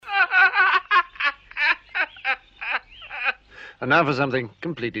And now for something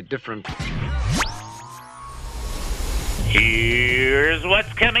completely different. Here's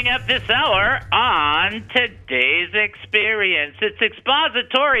what's coming up this hour on today's experience. It's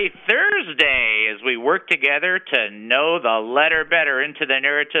Expository Thursday as we work together to know the letter better into the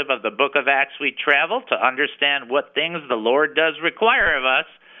narrative of the book of Acts. We travel to understand what things the Lord does require of us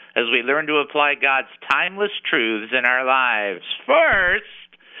as we learn to apply God's timeless truths in our lives. First,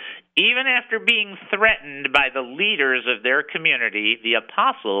 even after being threatened by the leaders of their community, the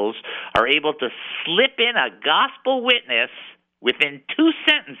apostles are able to slip in a gospel witness within 2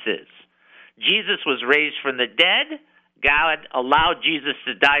 sentences. Jesus was raised from the dead, God allowed Jesus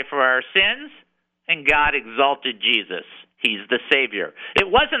to die for our sins, and God exalted Jesus. He's the Savior. It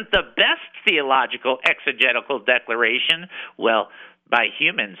wasn't the best theological exegetical declaration, well, by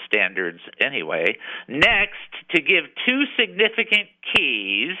human standards anyway. Next, to give 2 significant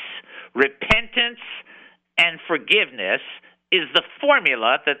keys, repentance and forgiveness, is the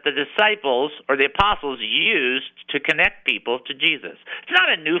formula that the disciples or the apostles used to connect people to Jesus. It's not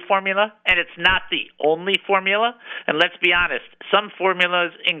a new formula, and it's not the only formula. And let's be honest, some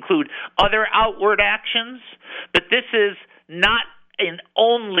formulas include other outward actions, but this is not an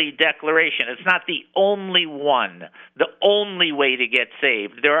only declaration. It's not the only one, the only way to get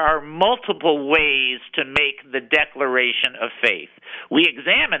saved. There are multiple ways to make the declaration of faith. We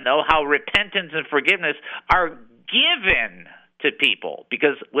examine, though, how repentance and forgiveness are given to people,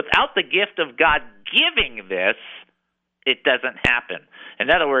 because without the gift of God giving this, it doesn't happen. In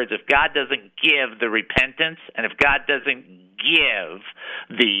other words, if God doesn't give the repentance and if God doesn't give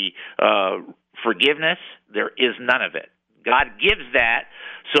the forgiveness, there is none of it. God gives that,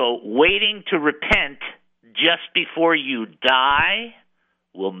 so waiting to repent just before you die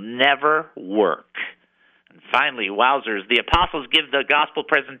will never work. And finally, Wowzers, the apostles give the gospel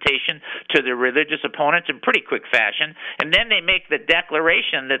presentation to their religious opponents in pretty quick fashion, and then they make the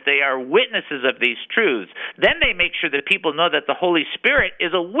declaration that they are witnesses of these truths. Then they make sure that people know that the Holy Spirit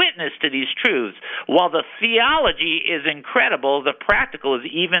is a witness to these truths. While the theology is incredible, the practical is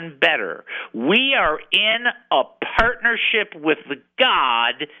even better. We are in a partnership with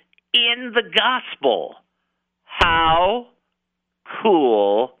God in the gospel. How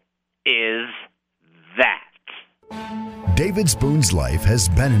cool is that? David Spoon's life has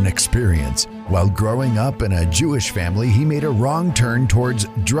been an experience. While growing up in a Jewish family, he made a wrong turn towards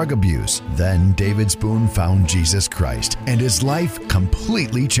drug abuse. Then David Spoon found Jesus Christ, and his life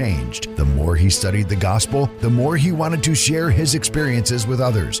completely changed. The more he studied the gospel, the more he wanted to share his experiences with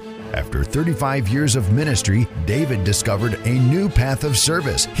others. After 35 years of ministry, David discovered a new path of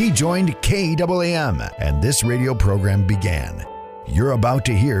service. He joined KAAM, and this radio program began. You're about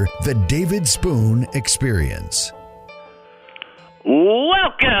to hear the David Spoon Experience.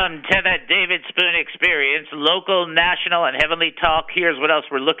 Welcome to the David Spoon Experience, local, national, and heavenly talk. Here's what else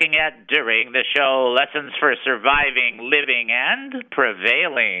we're looking at during the show. Lessons for surviving, living, and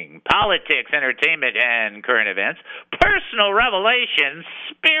prevailing. Politics, entertainment, and current events. Personal revelations,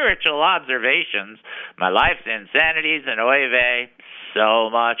 spiritual observations. My life's insanities, and oy vey, so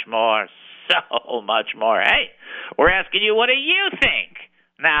much more. So much more. Hey, we're asking you, what do you think?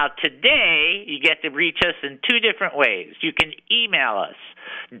 Now, today, you get to reach us in 2 different ways. You can email us,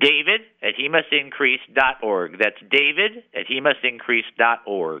 david@hemustincrease.org. That's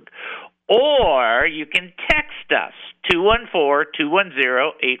david@hemustincrease.org. Or you can text us,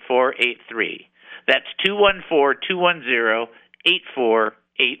 214-210-8483. That's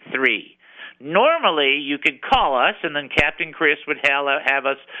 214-210-8483. Normally, you could call us, and then Captain Chris would have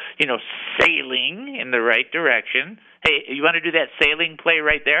us, sailing in the right direction. Hey, you want to do that sailing play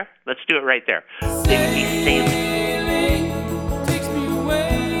right there? Let's do it right there. Sailing takes me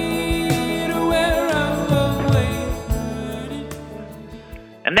away to where I'm going.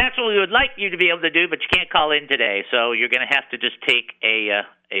 And that's what we would like you to be able to do, but you can't call in today, so you're going to have to just take a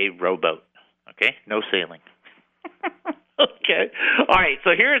rowboat. Okay? No sailing. Okay. All right,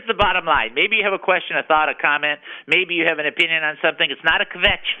 so here's the bottom line. Maybe you have a question, a thought, a comment. Maybe you have an opinion on something. It's not a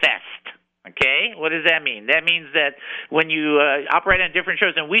kvetch fest. Okay? What does that mean? That means that when you operate on different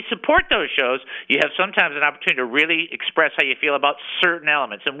shows, and we support those shows, you have sometimes an opportunity to really express how you feel about certain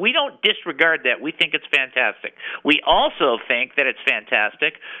elements. And we don't disregard that. We think it's fantastic. We also think that it's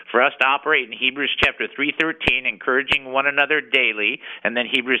fantastic for us to operate in Hebrews chapter 3:13, encouraging one another daily, and then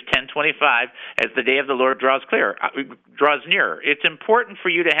Hebrews 10:25, as the day of the Lord draws nearer. It's important for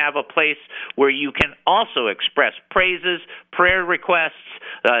you to have a place where you can also express praises, prayer requests,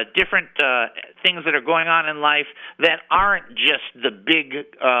 different things that are going on in life that aren't just the big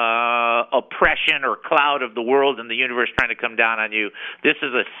oppression or cloud of the world and the universe trying to come down on you. This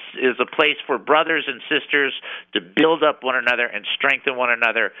is a place for brothers and sisters to build up one another and strengthen one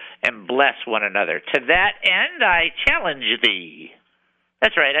another and bless one another. To that end, I challenge thee.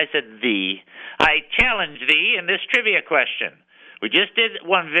 That's right, I said thee. I challenge thee in this trivia question. We just did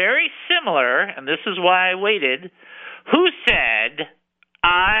one very similar, and this is why I waited. Who said,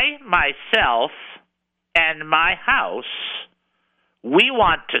 I, myself, and my house, we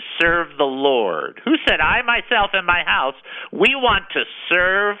want to serve the Lord? Who said, I, myself, and my house, we want to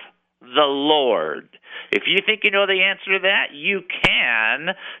serve the Lord? If you think you know the answer to that, you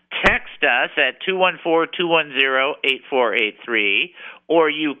can text us at 214-210-8483, or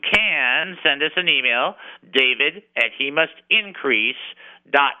you can send us an email,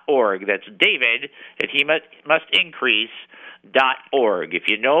 david@hemustincrease.org. That's david@hemustincrease.org. If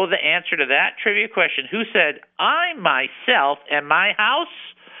you know the answer to that trivia question, who said, I, myself, and my house,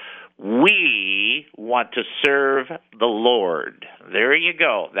 we want to serve the Lord? There you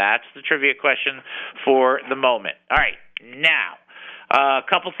go. That's the trivia question for the moment. All right, now, a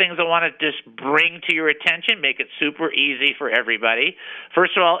couple things I want to just bring to your attention, make it super easy for everybody.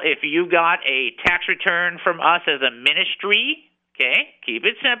 First of all, if you got a tax return from us as a ministry, okay, keep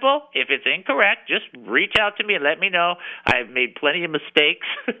it simple. If it's incorrect, just reach out to me and let me know. I've made plenty of mistakes.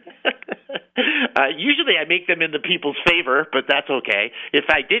 Usually I make them in the people's favor, but that's okay. If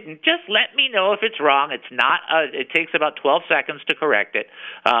I didn't, just let me know if it's wrong. It's not. It takes about 12 seconds to correct it,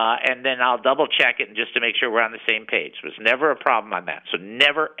 and then I'll double-check it just to make sure we're on the same page. There's never a problem on that. So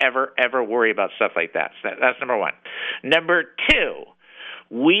never, ever, ever worry about stuff like that. So that's number one. Number two,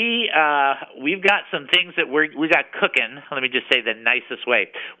 we've got some things that we got cooking. Let me just say the nicest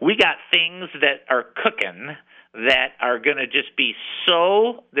way. We got things that are cooking that are going to just be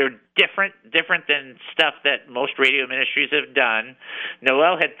they're different than stuff that most radio ministries have done.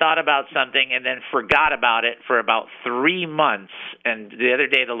 Noelle had thought about something and then forgot about it for about 3 months, and the other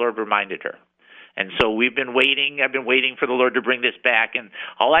day the Lord reminded her. And so we've been waiting. I've been waiting for the Lord to bring this back, and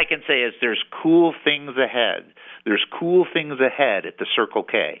all I can say is there's cool things ahead. There's cool things ahead at the Circle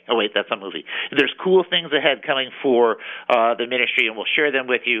K. Oh, wait, that's a movie. There's cool things ahead coming for the ministry, and we'll share them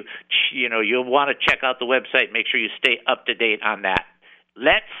with you. You know, you'll want to check out the website. Make sure you stay up to date on that.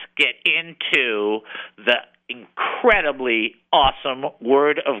 Let's get into the incredibly awesome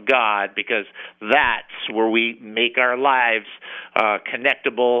Word of God, because that's where we make our lives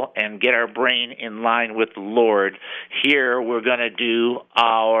connectable and get our brain in line with the Lord. Here we're going to do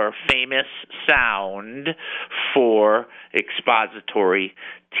our famous sound for expository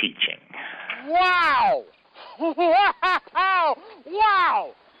teaching. Wow! Wow!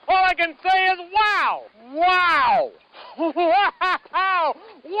 Wow! All I can say is wow! Wow!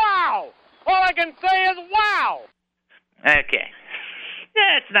 Wow! All I can say is wow! Okay.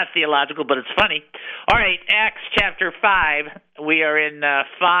 Yeah, it's not theological, but it's funny. All right, Acts chapter 5. We are in 5,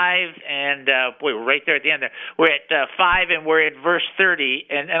 and boy, we're right there at the end there. We're at 5, and we're at verse 30.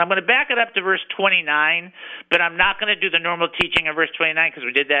 And I'm going to back it up to verse 29, but I'm not going to do the normal teaching of verse 29 because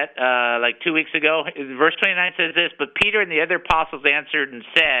we did that like 2 weeks ago. Verse 29 says this, but Peter and the other apostles answered and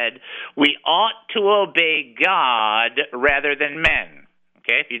said, we ought to obey God rather than men.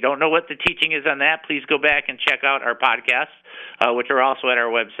 Okay, if you don't know what the teaching is on that, please go back and check out our podcasts, which are also at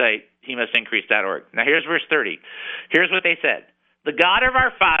our website, hemustincrease.org. Now, here's verse 30. Here's what they said. The God of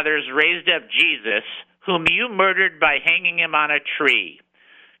our fathers raised up Jesus, whom you murdered by hanging him on a tree.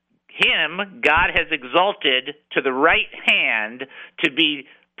 Him God has exalted to the right hand to be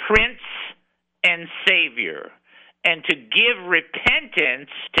Prince and Savior, and to give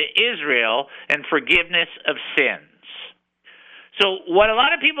repentance to Israel and forgiveness of sins. So what a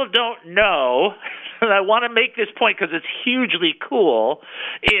lot of people don't know, and I want to make this point because it's hugely cool,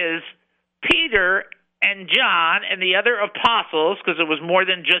 is Peter and John and the other apostles, because it was more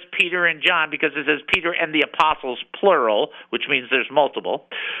than just Peter and John, because it says Peter and the apostles, plural, which means there's multiple.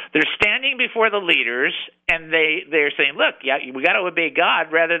 They're standing before the leaders, and they're saying, look, yeah, we got to obey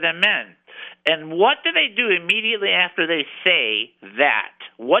God rather than men. And what do they do immediately after they say that?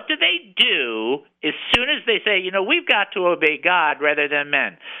 What do they do as soon as they say, we've got to obey God rather than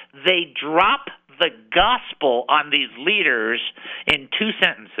men? They drop the gospel on these leaders in 2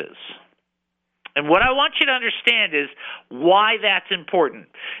 sentences. And what I want you to understand is why that's important.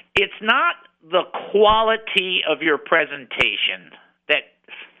 It's not the quality of your presentation that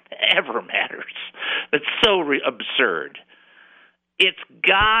ever matters. That's so absurd. It's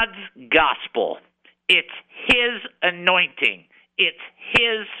God's gospel. It's His anointing. It's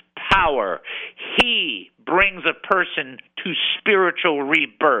His power. He brings a person to spiritual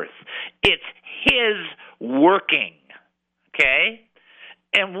rebirth. It's his working, okay?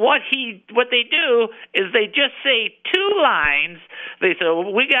 And what they do is they just say two lines. They say,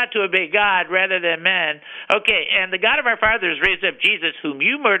 well, we got to obey God rather than men. Okay, and the God of our fathers raised up Jesus, whom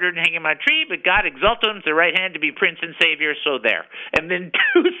you murdered and hanged him on a tree, but God exalted him to the right hand to be Prince and Savior, so there. And then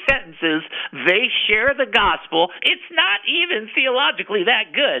two sentences, they share the gospel. It's not even theologically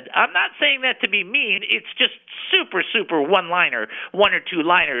that good. I'm not saying that to be mean. It's just super, super one-liner, one or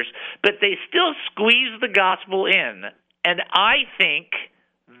two-liners. But they still squeeze the gospel in. And I think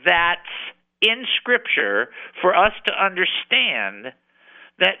that's in Scripture for us to understand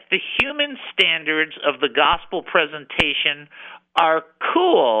that the human standards of the gospel presentation are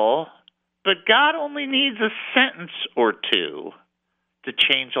cool, but God only needs a sentence or two to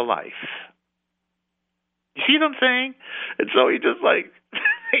change a life. You see what I'm saying? And so he just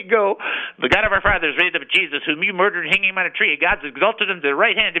they go, the God of our fathers raised up Jesus, whom you murdered and hanging him on a tree. God's exalted him to the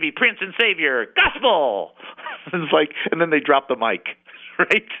right hand to be Prince and Savior. Gospel! It's and then they drop the mic,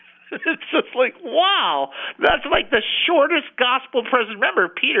 right? It's just wow, that's the shortest gospel present. Remember,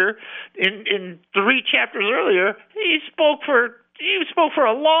 Peter, in 3 chapters earlier, he spoke for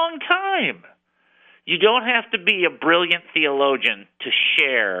a long time. You don't have to be a brilliant theologian to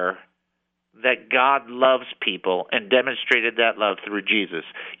share that God loves people and demonstrated that love through Jesus.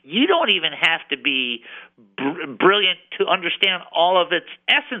 You don't even have to be brilliant to understand all of its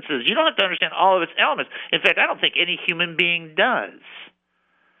essences. You don't have to understand all of its elements. In fact, I don't think any human being does.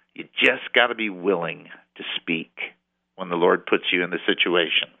 You just got to be willing to speak when the Lord puts you in the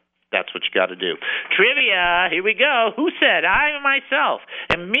situation. That's what you got to do. Trivia, here we go. Who said, I myself,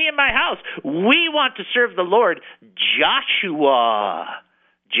 and me and my house, we want to serve the Lord? Joshua.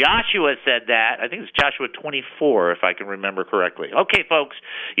 Joshua said that. I think it's Joshua 24, if I can remember correctly. Okay, folks,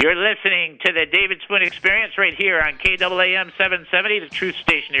 you're listening to the David Spoon Experience right here on KAAM 770, the truth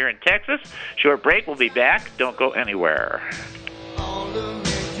station here in Texas. Short break. We'll be back. Don't go anywhere. All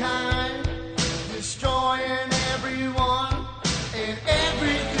of mankind, destroying everyone and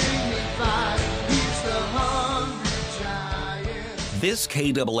everything they find. He's the hungry giant. This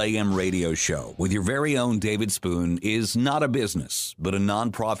KAAM radio show with your very own David Spoon is not a business, but a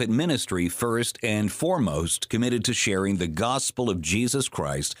nonprofit ministry first and foremost committed to sharing the gospel of Jesus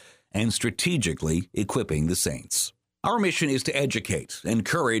Christ and strategically equipping the saints. Our mission is to educate,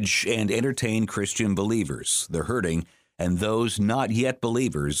 encourage, and entertain Christian believers, the hurting, and those not yet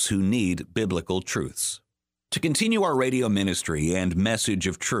believers who need biblical truths. To continue our radio ministry and message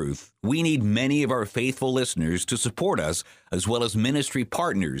of truth, we need many of our faithful listeners to support us, as well as ministry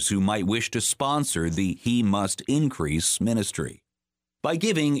partners who might wish to sponsor the He Must Increase ministry. By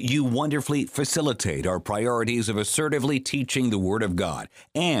giving, you wonderfully facilitate our priorities of assertively teaching the Word of God,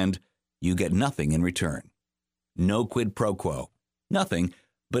 and you get nothing in return. No quid pro quo. Nothing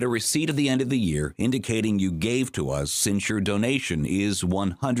but a receipt at the end of the year indicating you gave to us, since your donation is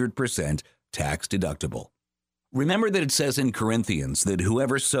 100% tax deductible. Remember that it says in Corinthians that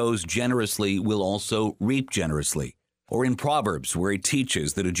whoever sows generously will also reap generously. Or in Proverbs, where it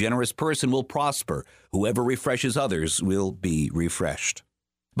teaches that a generous person will prosper. Whoever refreshes others will be refreshed.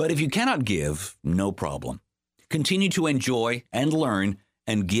 But if you cannot give, no problem. Continue to enjoy and learn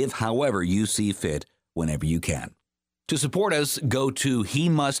and give however you see fit whenever you can. To support us, go to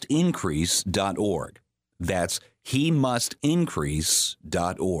HeMustIncrease.org. That's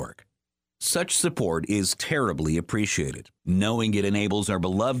HeMustIncrease.org. Such support is terribly appreciated, knowing it enables our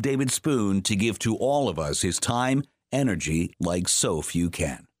beloved David Spoon to give to all of us his time, energy, like so few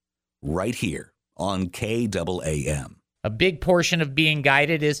can. Right here on KAAM. A big portion of being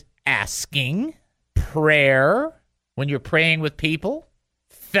guided is asking, prayer, when you're praying with people,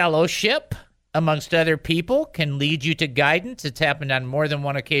 fellowship amongst other people can lead you to guidance. It's happened on more than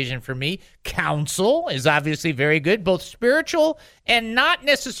one occasion for me. Counsel is obviously very good, both spiritual and not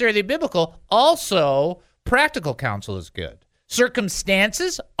necessarily biblical. Also, practical counsel is good.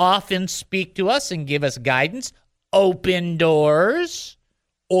 Circumstances often speak to us and give us guidance. Open doors,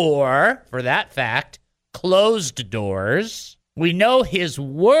 or, for that fact, closed doors. We know His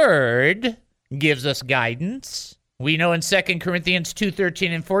Word gives us guidance. We know in 2 Corinthians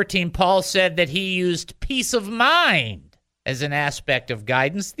 2:13 and 14, Paul said that he used peace of mind as an aspect of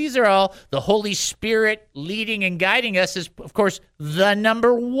guidance. These are all the Holy Spirit leading and guiding us. Is, of course, the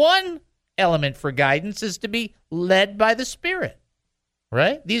number one element for guidance is to be led by the Spirit,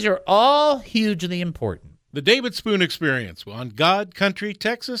 right? These are all hugely important. The David Spoon Experience on God Country,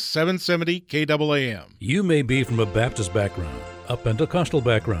 Texas, 770 KAAM. You may be from a Baptist background, a Pentecostal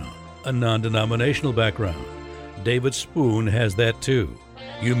background, a non-denominational background. David Spoon has that too.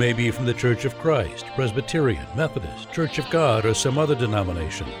 You may be from the Church of Christ, Presbyterian, Methodist, Church of God, or some other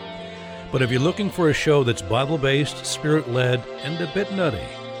denomination. But if you're looking for a show that's Bible-based, Spirit-led, and a bit nutty,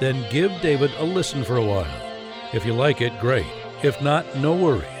 then give David a listen for a while. If you like it, great. If not, no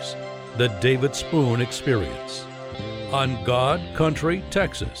worries. The David Spoon Experience. On God Country,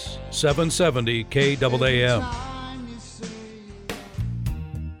 Texas, 770 KAAM.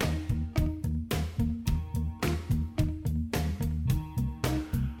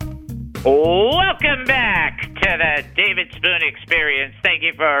 Welcome back to the David Spoon Experience. Thank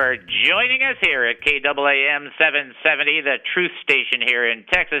you for joining us here at KAAM 770, the truth station here in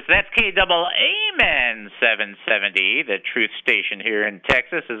Texas. That's KAAM 770, the truth station here in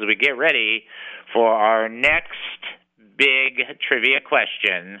Texas, as we get ready for our next big trivia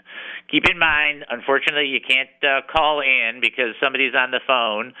question. Keep in mind, unfortunately, you can't call in because somebody's on the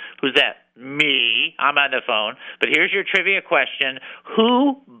phone. Who's that? Me. I'm on the phone. But here's your trivia question.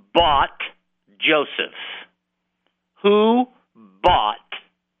 Who bought Joseph? Who bought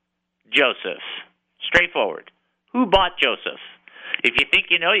Joseph? Straightforward. Who bought Joseph? If you think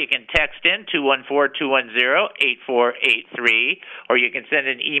you know, you can text in 214-210-8483, or you can send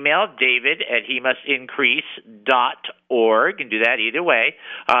an email, david@hemustincrease.org. You can do that either way.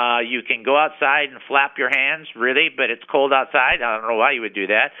 You can go outside and flap your hands, really, but it's cold outside. I don't know why you would do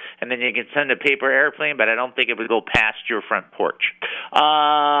that. And then you can send a paper airplane, but I don't think it would go past your front porch.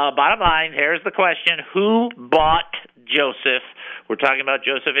 Bottom line, here's the question. Who bought Joseph? We're talking about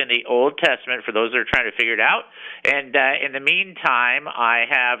Joseph in the Old Testament for those that are trying to figure it out. And in the meantime, I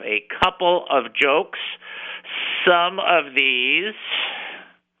have a couple of jokes. Some of these,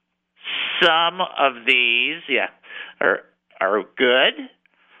 are good.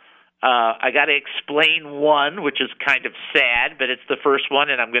 I got to explain one, which is kind of sad, but it's the first one,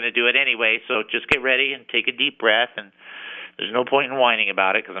 and I'm going to do it anyway. So just get ready and take a deep breath, and there's no point in whining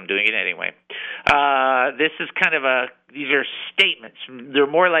about it because I'm doing it anyway. This is these are statements. They're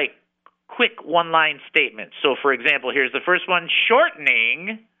more like quick one-line statements. So, for example, here's the first one.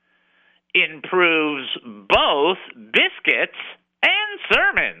 Shortening improves both biscuits and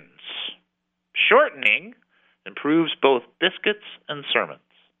sermons. Shortening improves both biscuits and sermons.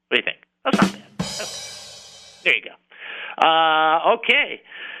 What do you think? That's not bad. Okay. There you go. Okay.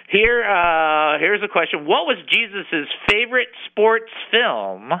 Here's a question. What was Jesus' favorite sports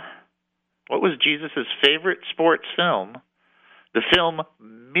film? What was Jesus' favorite sports film? The film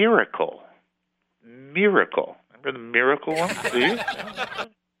Miracle. Miracle. Remember the Miracle one? See? That's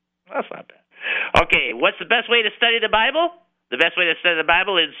not bad. Okay, what's the best way to study the Bible? The best way to study the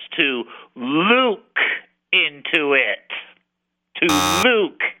Bible is to look into it. To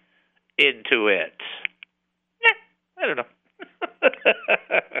look into it. I don't know.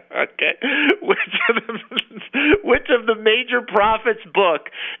 Okay. Which of the major prophets'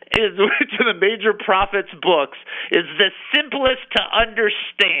 books is the simplest to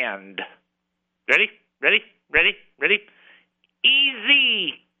understand? Ready?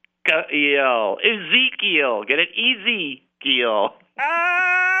 Ezekiel. Get it? Ezekiel.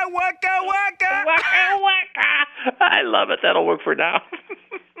 Waka waka. Waka waka. I love it. That'll work for now.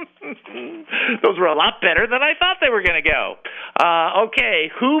 Those were a lot better than I thought they were going to go. Okay,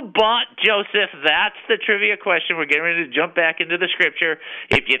 who bought Joseph? That's the trivia question. We're getting ready to jump back into the scripture.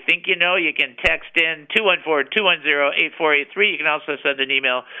 If you think you know, you can text in 214-210-8483. You can also send an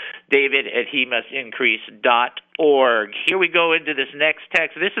email, david@hemustincrease.org. Here we go into this next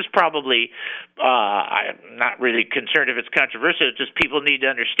text. This is probably, I'm not really concerned if it's controversial, it's just people need to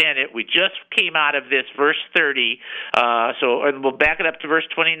understand it. We just came out of this verse 30, so we'll back it up to verse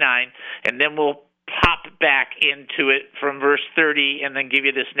 29, and then we'll pop back into it from verse 30 and then give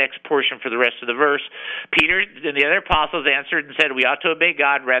you this next portion for the rest of the verse. Peter and the other apostles answered and said, "We ought to obey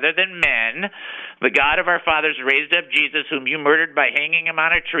God rather than men. The God of our fathers raised up Jesus, whom you murdered by hanging him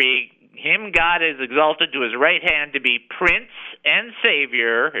on a tree. Him God has exalted to his right hand to be Prince and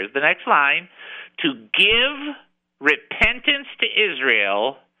Savior," here's the next line, "to give repentance to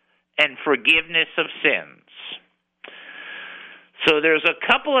Israel and forgiveness of sins." So there's a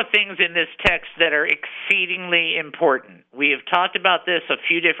couple of things in this text that are exceedingly important. We have talked about this a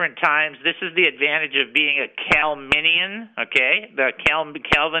few different times. This is the advantage of being a Calminian, okay? The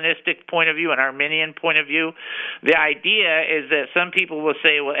Calvinistic point of view and Arminian point of view. The idea is that some people will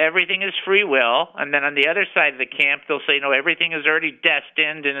say, well, everything is free will, and then on the other side of the camp, they'll say, no, everything is already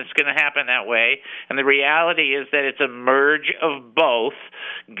destined and it's going to happen that way. And the reality is that it's a merge of both.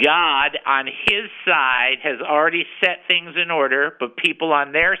 God, on his side, has already set things in order, but people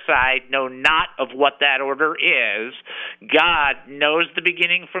on their side know not of what that order is. God knows the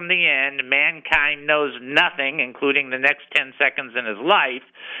beginning from the end. Mankind knows nothing, including the next 10 seconds in his life.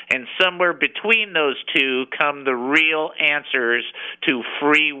 And somewhere between those two come the real answers to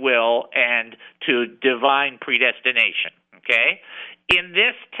free will and to divine predestination. Okay? In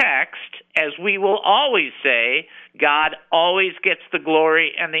this text, as we will always say, God always gets the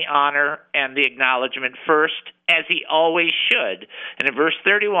glory and the honor and the acknowledgement first, as he always should. And in verse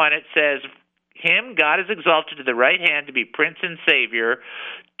 31 it says, him God is exalted to the right hand to be Prince and Savior,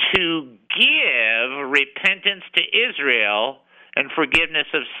 to give repentance to Israel and forgiveness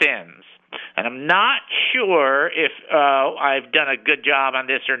of sins. And I'm not sure if I've done a good job on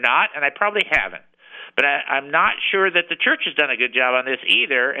this or not, and I probably haven't. But I'm not sure that the church has done a good job on this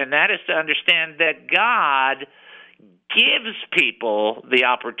either, and that is to understand that God gives people the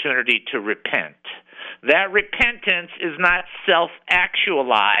opportunity to repent. That repentance is not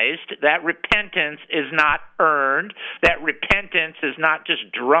self-actualized. That repentance is not earned. That repentance is not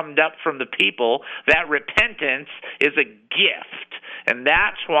just drummed up from the people. That repentance is a gift. And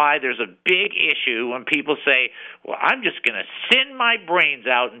that's why there's a big issue when people say, well, I'm just going to sin my brains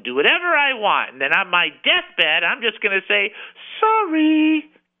out and do whatever I want. And then on my deathbed, I'm just going to say, sorry.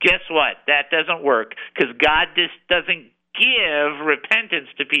 Guess what? That doesn't work, because God just doesn't give repentance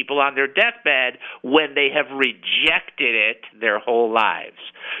to people on their deathbed when they have rejected it their whole lives.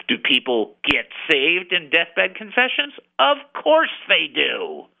 Do people get saved in deathbed confessions? Of course they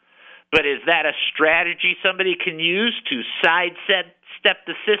do. But is that a strategy somebody can use to sidestep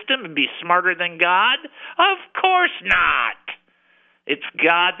the system and be smarter than God? Of course not. It's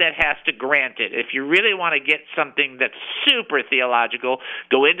God that has to grant it. If you really want to get something that's super theological,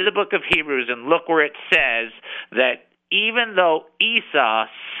 go into the book of Hebrews and look where it says that even though Esau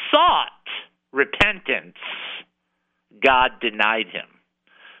sought repentance, God denied him.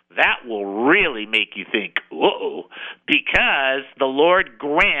 That will really make you think, whoa, because the Lord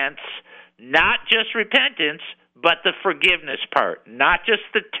grants not just repentance, but the forgiveness part. Not just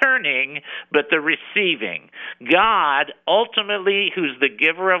the turning, but the receiving. God, ultimately, who's the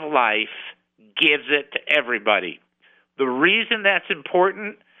giver of life, gives it to everybody. The reason that's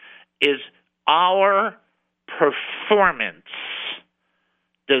important is our performance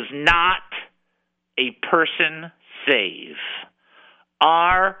does not a person save.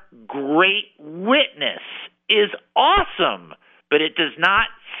 Our great witness is awesome, but it does not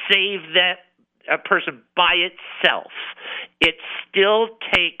save that a person by itself. It still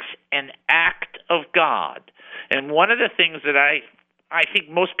takes an act of God. And one of the things that I think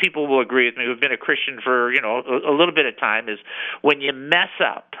most people will agree with me who've been a Christian for, a little bit of time is when you mess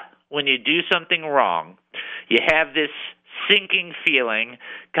up, when you do something wrong, you have this sinking feeling,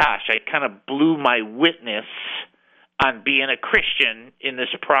 gosh, I kind of blew my witness on being a Christian in this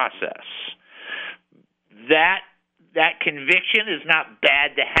process. That conviction is not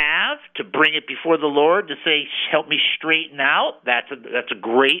bad to have, to bring it before the Lord, to say, help me straighten out. That's a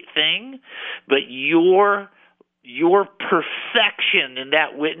great thing. But your perfection in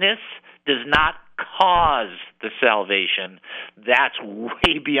that witness does not cause the salvation. That's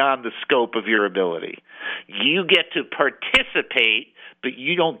way beyond the scope of your ability. You get to participate, but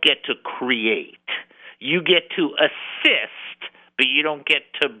you don't get to create. You get to assist, but you don't get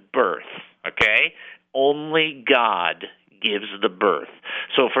to birth, okay? Only God gives the birth.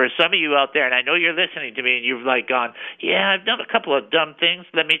 So for some of you out there, and I know you're listening to me and you've like gone, yeah, I've done a couple of dumb things.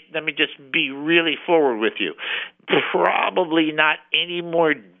 Let me just be really forward with you. Probably not any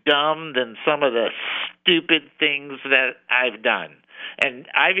more dumb than some of the stupid things that I've done. And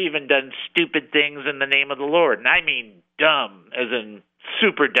I've even done stupid things in the name of the Lord. And I mean dumb, as in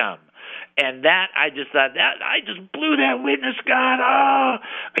super dumb. And that, I just thought, I just blew that witness, God. Oh,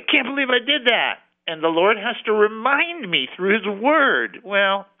 I can't believe I did that. And the Lord has to remind me through his word.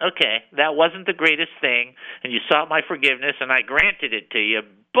 Well, okay, that wasn't the greatest thing, and you sought my forgiveness, and I granted it to you,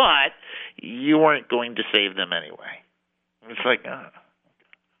 but you weren't going to save them anyway. It's like,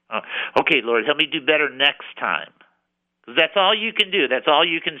 okay, Lord, help me do better next time. Because that's all you can do. That's all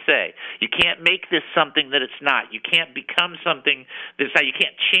you can say. You can't make this something that it's not. You can't become something that's not. You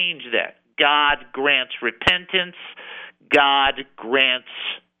can't change that. God grants repentance. God grants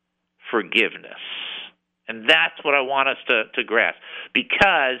forgiveness. And that's what I want us to grasp.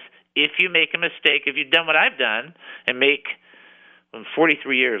 Because if you make a mistake, if you've done what I've done, and make, in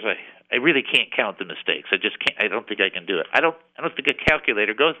 43 years, I really can't count the mistakes. I just can't. I don't think I can do it. I don't think a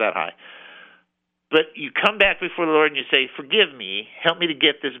calculator goes that high. But you come back before the Lord and you say, forgive me, help me to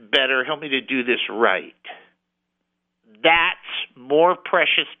get this better, help me to do this right. That's more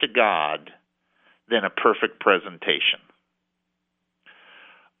precious to God than a perfect presentation.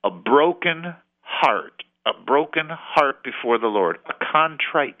 A broken heart before the Lord, a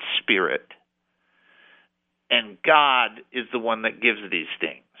contrite spirit. And God is the one that gives these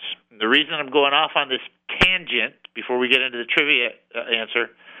things. The reason I'm going off on this tangent before we get into the trivia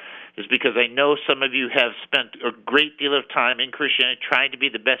answer is because I know some of you have spent a great deal of time in Christianity trying to be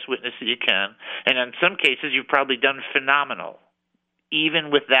the best witness that you can. And in some cases, you've probably done phenomenal.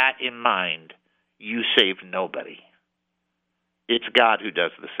 Even with that in mind, you saved nobody. It's God who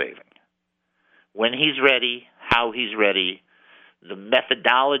does the saving. When he's ready, how he's ready, the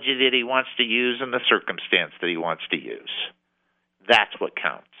methodology that he wants to use, and the circumstance that he wants to use. That's what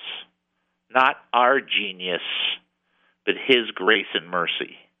counts. Not our genius, but his grace and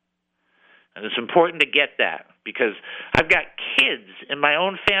mercy. And it's important to get that, because I've got kids in my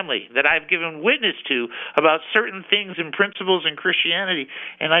own family that I've given witness to about certain things and principles in Christianity,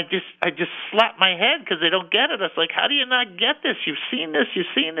 and I just slap my head because they don't get it. It's like, how do you not get this? You've seen this,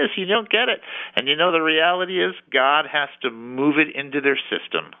 you don't get it. And you know, the reality is God has to move it into their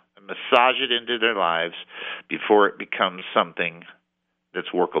system and massage it into their lives before it becomes something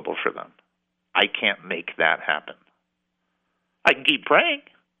that's workable for them. I can't make that happen. I can keep praying.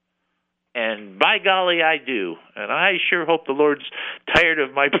 And by golly, I do. And I sure hope the Lord's tired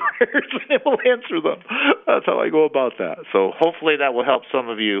of my prayers and He will answer them. That's how I go about that. So hopefully that will help some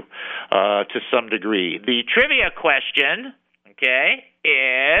of you to some degree. The trivia question, okay,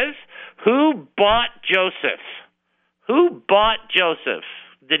 is who bought Joseph? Who bought Joseph?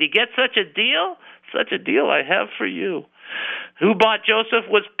 Did he get such a deal? Such a deal I have for you. Who bought Joseph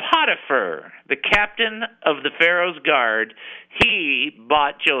was Potiphar, the captain of the Pharaoh's guard. He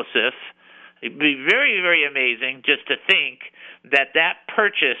bought Joseph. It'd be very, very amazing just to think that that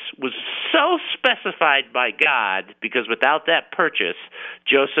purchase was so specified by God, because without that purchase,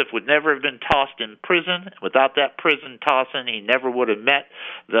 Joseph would never have been tossed in prison. Without that prison tossing, he never would have met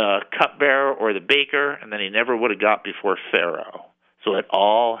the cupbearer or the baker, and then he never would have got before Pharaoh. So it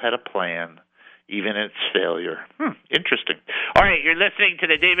all had a plan, even its failure. Interesting. All right, you're listening to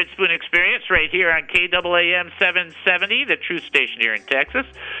the David Spoon Experience right here on KAAM 770, the truth station here in Texas.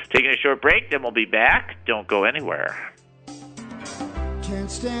 Taking a short break, then we'll be back. Don't go anywhere. Can't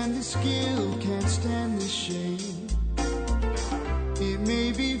stand the skill, can't stand the shame. It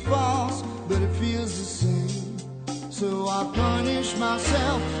may be false, but it feels the same. So I punish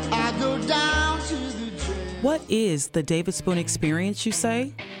myself, I go down to the jail. What is the David Spoon Experience, you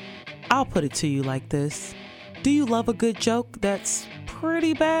say? I'll put it to you like this. Do you love a good joke that's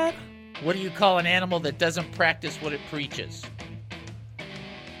pretty bad? What do you call an animal that doesn't practice what it preaches?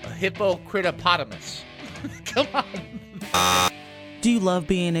 A hippocritopotamus. Come on. Do you love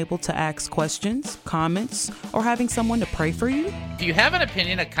being able to ask questions, comments, or having someone to pray for you? If you have an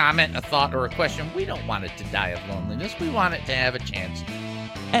opinion, a comment, a thought, or a question, we don't want it to die of loneliness. We want it to have a chance.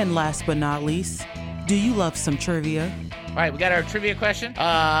 And last but not least, do you love some trivia? All right, we got our trivia question.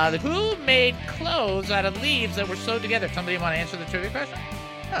 Who made clothes out of leaves that were sewed together? Somebody want to answer the trivia question?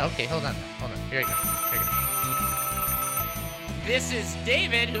 Oh, okay, hold on. Here you go. This is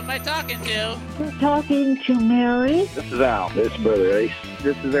David. Who am I talking to? You're talking to Mary. This is Al. This is Brother Ace.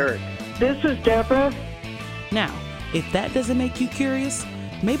 This is Eric. This is Deborah. Now, if that doesn't make you curious,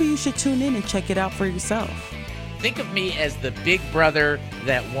 maybe you should tune in and check it out for yourself. Think of me as the big brother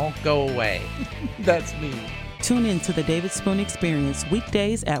that won't go away. That's me. Tune in to the David Spoon Experience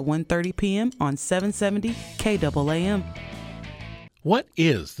weekdays at 1:30 p.m. on 770 KAAM. What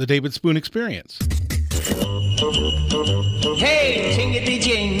is the David Spoon Experience? Hey, jingity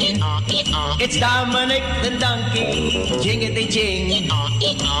jing, it's Dominic the donkey, jingity jing,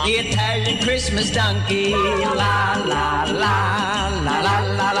 the Italian Christmas donkey, la la la la la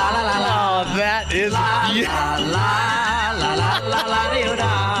la la la la. Oh, that is la la la la la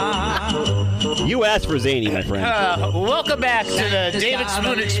la. You asked for zany, my friend. Welcome back to the David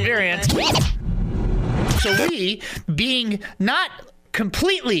Spoon Experience. So we, being not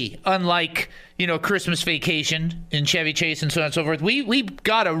completely unlike, Christmas Vacation in Chevy Chase and so on and so forth, we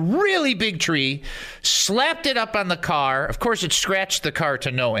got a really big tree, slapped it up on the car. Of course, it scratched the car to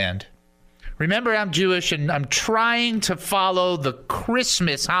no end. Remember, I'm Jewish, and I'm trying to follow the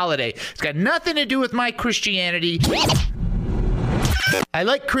Christmas holiday. It's got nothing to do with my Christianity. I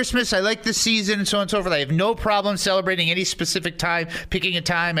like Christmas. I like the season and so on and so forth. I have no problem celebrating any specific time, picking a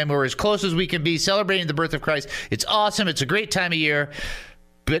time, and we're as close as we can be celebrating the birth of Christ. It's awesome. It's a great time of year.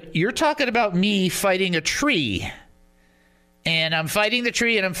 But you're talking about me fighting a tree. And I'm fighting the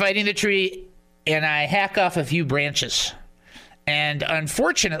tree, and I'm fighting the tree, and I hack off a few branches. And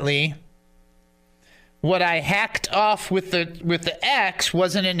unfortunately, what I hacked off with the X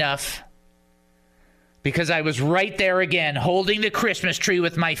wasn't enough, because I was right there again, holding the Christmas tree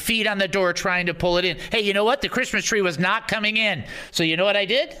with my feet on the door, trying to pull it in. Hey, you know what? The Christmas tree was not coming in. So you know what I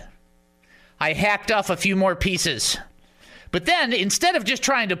did? I hacked off a few more pieces. But then, instead of just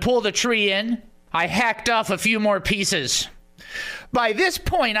trying to pull the tree in, I hacked off a few more pieces. By this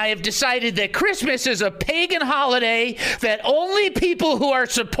point, I have decided that Christmas is a pagan holiday that only people who are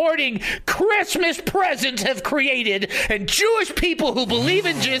supporting Christmas presents have created, and Jewish people who believe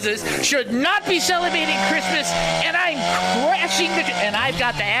in Jesus should not be celebrating Christmas, and I'm crashing and I've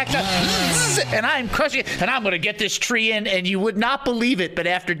got the axe up, and I'm crushing it, and I'm going to get this tree in, and you would not believe it, but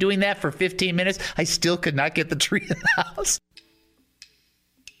after doing that for 15 minutes, I still could not get the tree in the house.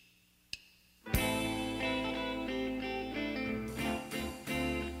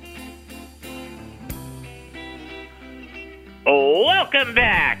 Welcome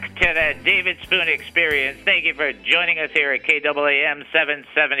back to the David Spoon Experience. Thank you for joining us here at KAAM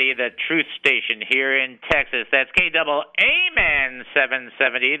 770, the Truth Station here in Texas. That's KAAM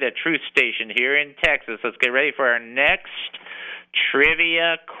 770, the Truth Station here in Texas. Let's get ready for our next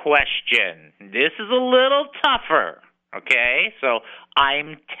trivia question. This is a little tougher, okay? So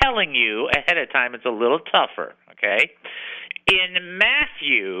I'm telling you ahead of time it's a little tougher, okay? In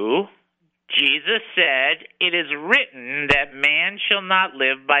Matthew, Jesus said, "It is written that man shall not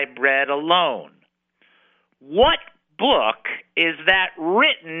live by bread alone." What book is that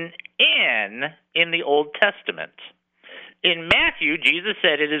written in the Old Testament? In Matthew, Jesus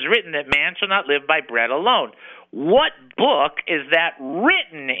said, "It is written that man shall not live by bread alone." What book is that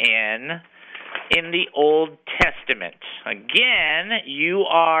written in the Old Testament? Again, you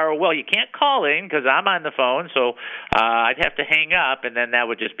can't call in because I'm on the phone, so I'd have to hang up, and then that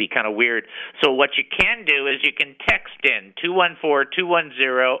would just be kind of weird. So what you can do is you can text in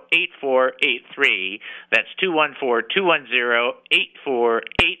 214-210-8483. That's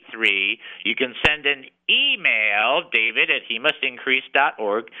 214-210-8483. You can send an email,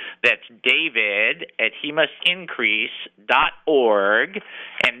 david@hemustincrease.org. That's david@hemustincrease.org.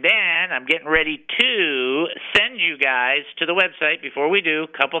 And then I'm getting ready to send you guys to the website. Before we do, a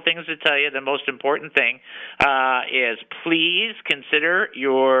couple things to tell you. The most important thing is please consider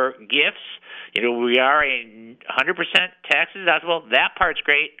your gifts. You know, we are a 100% tax deductible. That part's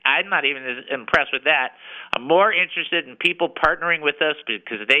great. I'm not even as impressed with that. I'm more interested in people partnering with us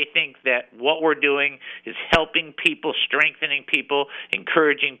because they think that what we're doing is helping people, strengthening people,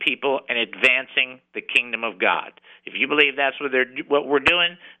 encouraging people, and advancing the kingdom of God. If you believe that's what we're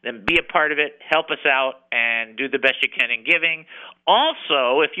doing, then be a part of it, help us out, and do the best you can in giving.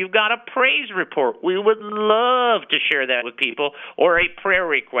 Also, if you've got a praise report, we would love to share that with people, or a prayer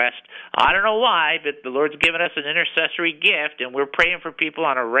request. I don't know why, but the Lord's given us an intercessory gift, and we're praying for people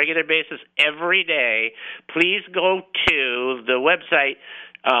on a regular basis every day. Please go to the website,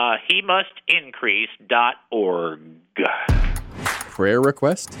 hemustincrease.org. Prayer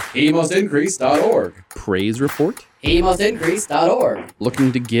request? hemustincrease.org. Praise report? hemustincrease.org.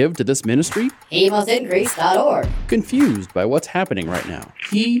 Looking to give to this ministry? hemustincrease.org. Confused by what's happening right now?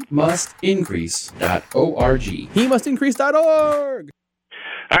 hemustincrease.org. hemustincrease.org.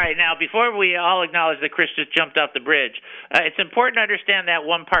 All right, now, before we all acknowledge that Chris just jumped off the bridge, it's important to understand that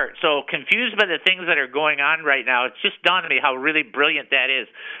one part. So, confused by the things that are going on right now, it's just dawned on me how really brilliant that is,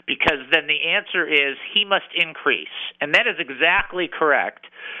 because then the answer is he must increase. And that is exactly correct.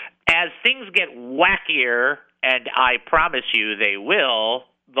 As things get wackier, and I promise you they will,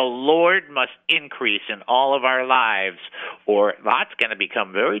 the Lord must increase in all of our lives, or that's going to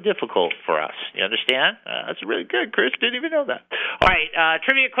become very difficult for us. You understand? That's really good. Chris didn't even know that. All right,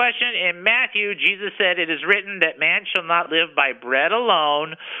 trivia question. In Matthew, Jesus said, "It is written that man shall not live by bread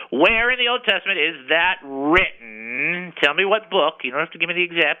alone." Where in the Old Testament is that written? Tell me what book. You don't have to give me the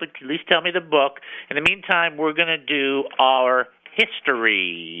exact, but at least tell me the book. In the meantime, we're going to do our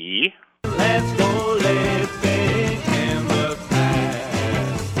history. Let's go living in the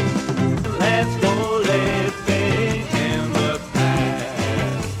past. Let's go living in the past.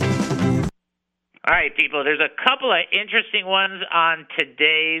 All right, people, there's a couple of interesting ones on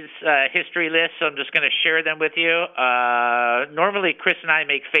today's history list, so I'm just going to share them with you. Normally, Chris and I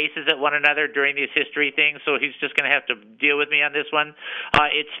make faces at one another during these history things, so he's just going to have to deal with me on this one.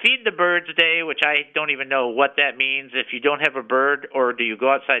 It's Feed the Birds Day, which I don't even know what that means. If you don't have a bird, or do you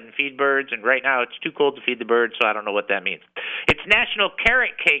go outside and feed birds? And right now, it's too cold to feed the birds, so I don't know what that means. It's National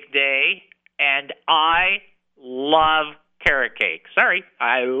Carrot Cake Day, and I love carrot cake. Sorry,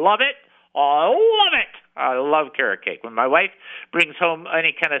 I love it. I love it. I love carrot cake. When my wife brings home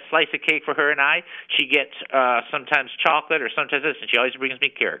any kind of slice of cake for her and I, she gets sometimes chocolate or sometimes this, and she always brings me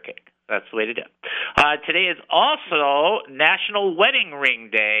carrot cake. That's the way to do it. Today is also National Wedding Ring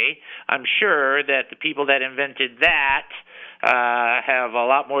Day. I'm sure that the people that invented that have a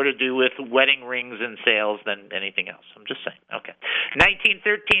lot more to do with wedding rings and sales than anything else. I'm just saying. Okay.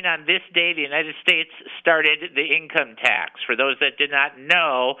 1913, on this day, the United States started the income tax. For those that did not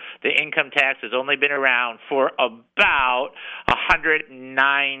know, the income tax has only been around for about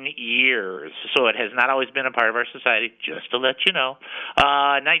 109 years. So it has not always been a part of our society, just to let you know.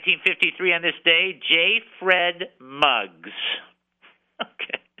 1953, on this day, J. Fred Muggs.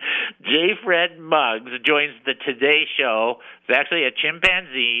 Okay. J. Fred Muggs joins the Today Show. It's actually a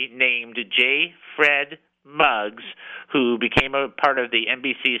chimpanzee named J. Fred Muggs who became a part of the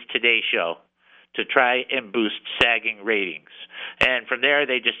NBC's Today Show to try and boost sagging ratings. And from there,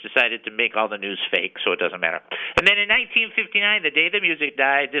 they just decided to make all the news fake, so it doesn't matter. And then in 1959, the day the music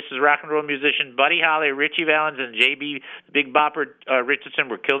died, this is rock and roll musician Buddy Holly, Ritchie Valens, and J.B. Big Bopper Richardson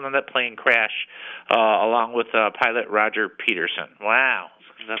were killed in that plane crash, along with pilot Roger Peterson. Wow.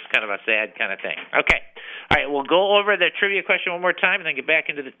 That's kind of a sad kind of thing. Okay. All right, we'll go over the trivia question one more time and then get back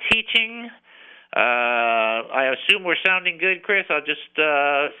into the teaching. I assume we're sounding good, Chris. I'll just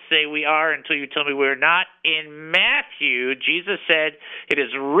say we are until you tell me we're not. In Matthew, Jesus said, "It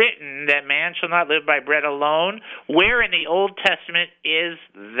is written that man shall not live by bread alone." Where in the Old Testament is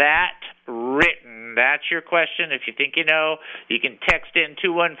that written? That's your question. If you think you know, you can text in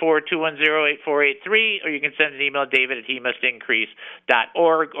 214-210-8483, or you can send an email,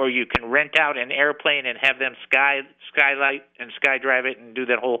 david@hemustincrease.org, or you can rent out an airplane and have them skylight and skydrive it and do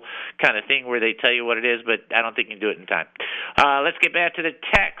that whole kind of thing where they tell you what it is, but I don't think you can do it in time. Let's get back to the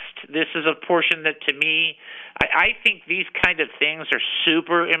text. This is a portion that, to me, I think these kind of things are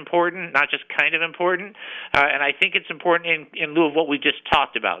super important, not just kind of important, and I think it's important in lieu of what we just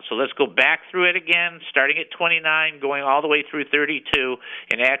talked about. So let's go back through it again, starting at 29, going all the way through 32.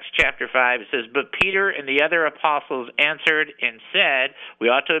 In Acts chapter 5, it says, "But Peter and the other apostles answered and said, 'We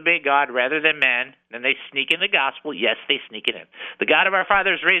ought to obey God rather than men.'" Then they sneak in the gospel. Yes, they sneak it in. "The God of our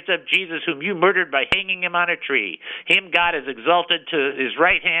fathers raised up Jesus, whom you murdered by hanging him on a tree. Him God has exalted to his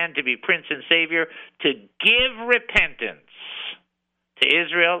right hand to be Prince and Savior, to give repentance to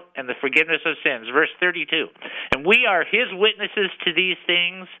Israel and the forgiveness of sins." Verse 32. "And we are his witnesses to these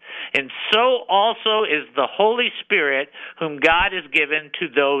things, and so also is the Holy Spirit, whom God has given to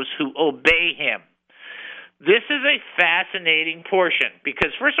those who obey him." This is a fascinating portion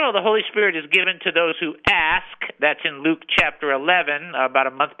because, first of all, the Holy Spirit is given to those who ask. That's in Luke chapter 11. About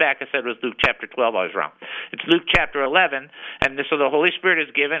a month back I said it was Luke chapter 12. I was wrong. It's Luke chapter 11. And so the Holy Spirit is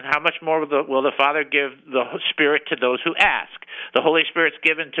given. How much more will the Father give the Spirit to those who ask? The Holy Spirit's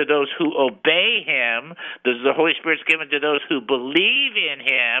given to those who obey him. The Holy Spirit's given to those who believe in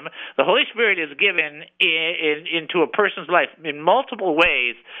him. The Holy Spirit is given into a person's life in multiple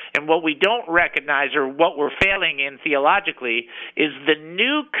ways. And what we don't recognize, or what we're failing in theologically, is the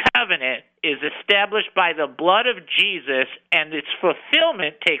new covenant is established by the blood of Jesus, and its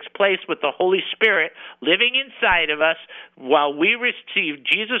fulfillment takes place with the Holy Spirit living inside of us. While we receive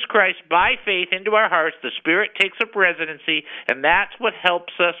Jesus Christ by faith into our hearts, the Spirit takes up residency, and that's what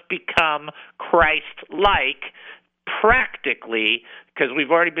helps us become Christ-like practically, because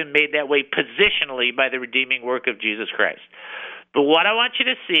we've already been made that way positionally by the redeeming work of Jesus Christ. But what I want you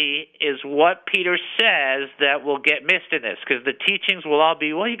to see is what Peter says that will get missed in this, because the teachings will all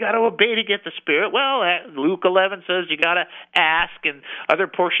be, well, you got to obey to get the Spirit. Well, Luke 11 says you got to ask, and other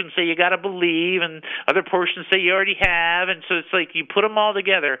portions say you got to believe, and other portions say you already have, and so it's like you put them all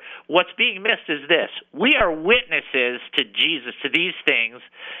together. What's being missed is this: we are witnesses to Jesus, to these things,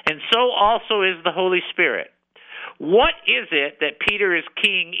 and so also is the Holy Spirit. What is it that Peter is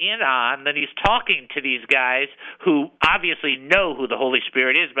keying in on that he's talking to these guys who obviously know who the Holy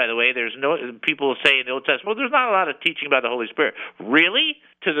Spirit is, by the way? There's no, people say in the Old Testament, well, there's not a lot of teaching about the Holy Spirit. Really?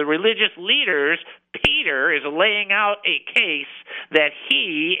 To the religious leaders, Peter is laying out a case that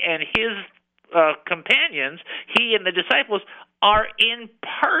he and his companions, he and the disciples, are in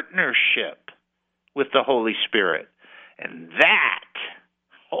partnership with the Holy Spirit. And that,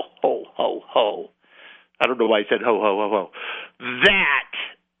 ho, ho, ho, ho. I don't know why I said ho, ho, ho, ho. That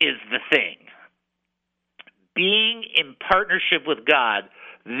is the thing. Being in partnership with God,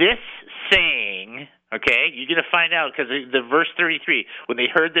 this saying, Okay, you're going to find out because the verse 33, when they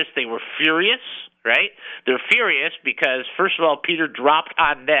heard this, they were furious, right? They're furious because, first of all, Peter dropped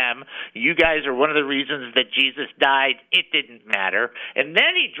on them. You guys are one of the reasons that Jesus died. It didn't matter. And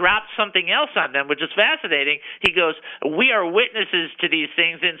then he dropped something else on them, which is fascinating. He goes, we are witnesses to these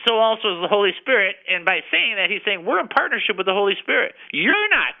things, and so also is the Holy Spirit. And by saying that, he's saying we're in partnership with the Holy Spirit. You're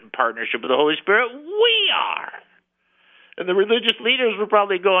not in partnership with the Holy Spirit. We are. And the religious leaders were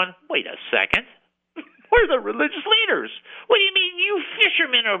probably going, wait a second. We're the religious leaders. What do you mean you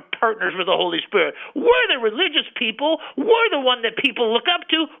fishermen are partners with the Holy Spirit? We're the religious people. We're the one that people look up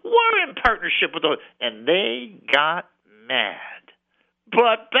to. We're in partnership with the Holy Spirit. And they got mad.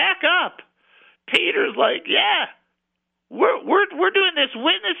 But back up. Peter's like, yeah, we're doing this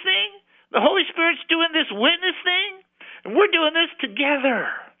witness thing. The Holy Spirit's doing this witness thing. And we're doing this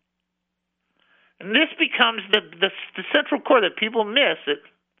together. And this becomes the central core that people miss. It's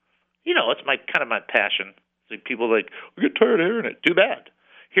my passion. It's like people are like, we get tired of hearing it. Too bad.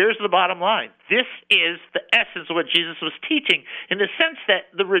 Here's the bottom line. This is the essence of what Jesus was teaching in the sense that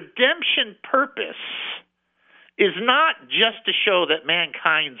the redemption purpose is not just to show that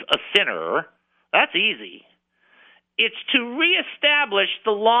mankind's a sinner. That's easy. It's to reestablish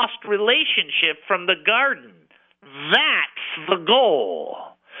the lost relationship from the garden. That's the goal.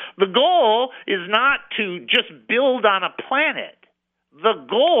 The goal is not to just build on a planet. The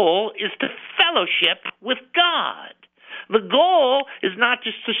goal is to fellowship with God. The goal is not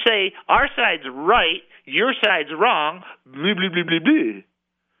just to say, our side's right, your side's wrong, blah, blah, blah, blah, blah.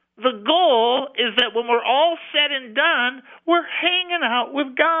 The goal is that when we're all said and done, we're hanging out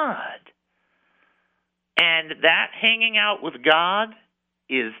with God. And that hanging out with God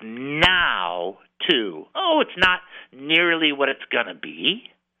is now, too. Oh, it's not nearly what it's going to be,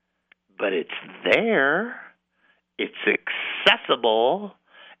 but it's there. It's accessible,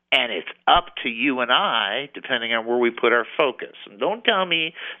 and it's up to you and I, depending on where we put our focus. And don't tell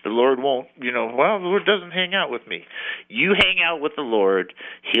me the Lord won't, the Lord doesn't hang out with me. You hang out with the Lord,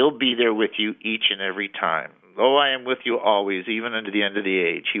 He'll be there with you each and every time. Lo, I am with you always, even unto the end of the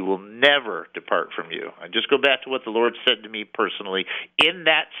age. He will never depart from you. I just go back to what the Lord said to me personally in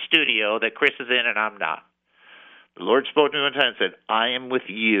that studio that Chris is in and I'm not. The Lord spoke to me one time and said, I am with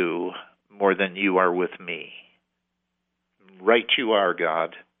you more than you are with me. Right you are,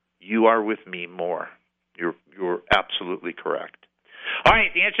 God. You are with me more. You're absolutely correct. All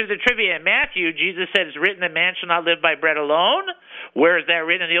right, the answer to the trivia in Matthew, Jesus said it's written that man shall not live by bread alone. Where is that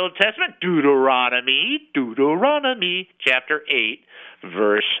written in the Old Testament? Deuteronomy chapter 8,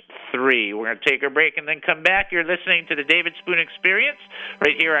 verse 3. We're going to take a break and then come back. You're listening to the David Spoon Experience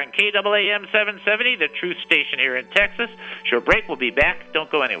right here on KAAM 770, the truth station here in Texas. Short break. We'll be back. Don't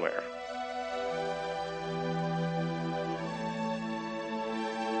go anywhere.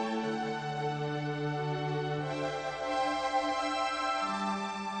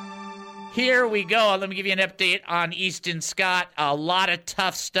 Here we go. Let me give you an update on Easton Scott. A lot of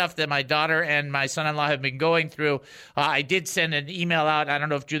tough stuff that my daughter and my son-in-law have been going through. I did send an email out. I don't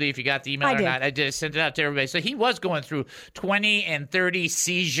know if, Julie, if you got the email or not. I did send it out to everybody. So he was going through 20 and 30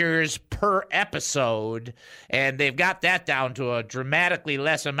 seizures per episode, and they've got that down to a dramatically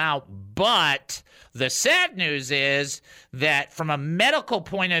less amount. But the sad news is that from a medical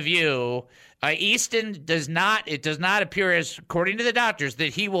point of view, Easton does not appear as, according to the doctors,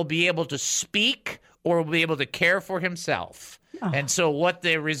 that he will be able to speak or will be able to care for himself. Oh. And so what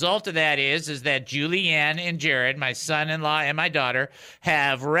the result of that is that Julianne and Jared, my son-in-law and my daughter,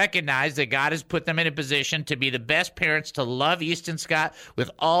 have recognized that God has put them in a position to be the best parents, to love Easton Scott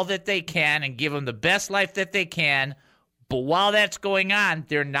with all that they can and give him the best life that they can. But while that's going on,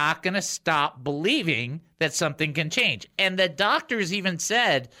 they're not going to stop believing that something can change. And the doctors even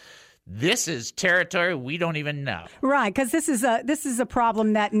said, this is territory we don't even know. Right, because this is a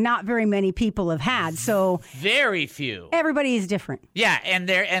problem that not very many people have had. So very few. Everybody is different. Yeah, and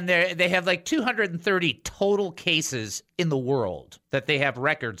they have like 230 total cases in the world that they have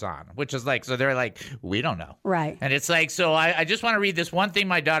records on, which is like, so they're like, we don't know. Right. And it's like, so I just want to read this one thing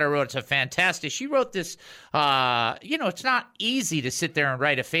my daughter wrote. It's a fantastic. She wrote this, it's not easy to sit there and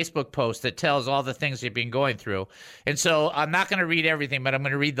write a Facebook post that tells all the things you've been going through. And so I'm not going to read everything, but I'm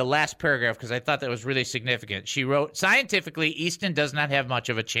going to read the last paragraph because I thought that was really significant. She wrote, scientifically, Easton does not have much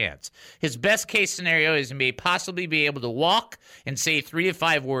of a chance. His best case scenario is he may possibly be able to walk and say 3 to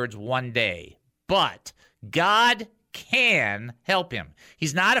 5 words one day. But God can help him.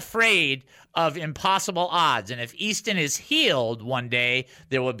 He's not afraid of impossible odds. And if Easton is healed one day,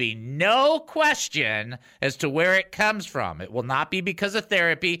 there will be no question as to where it comes from. It will not be because of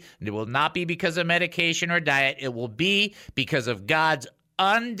therapy. It will not be because of medication or diet. It will be because of God's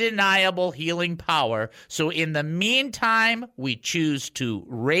undeniable healing power. So in the meantime, we choose to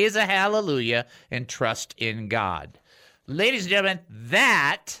raise a hallelujah and trust in God. Ladies and gentlemen,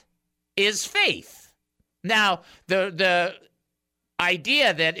 that is faith. Now, the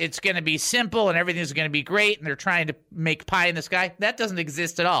idea that it's going to be simple and everything's going to be great and they're trying to make pie in the sky, that doesn't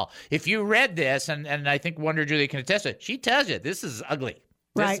exist at all. If you read this, and I think Wonder Julie can attest to it, she tells you this is ugly.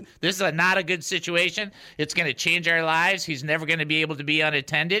 Right. This is not a good situation. It's going to change our lives. He's never going to be able to be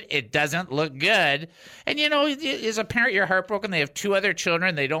unattended. It doesn't look good. And, you know, as a parent, you're heartbroken. They have 2 other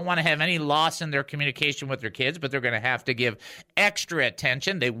children. They don't want to have any loss in their communication with their kids, but they're going to have to give extra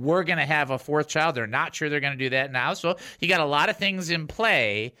attention. They were going to have a 4th child. They're not sure they're going to do that now. So you got a lot of things in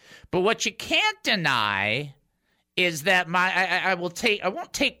play. But what you can't deny is that I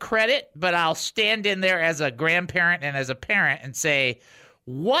won't take credit, but I'll stand in there as a grandparent and as a parent and say,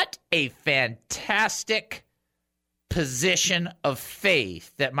 what a fantastic position of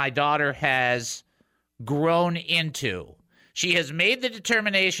faith that my daughter has grown into. She has made the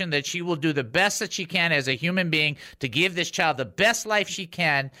determination that she will do the best that she can as a human being to give this child the best life she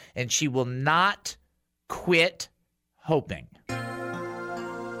can, and she will not quit hoping.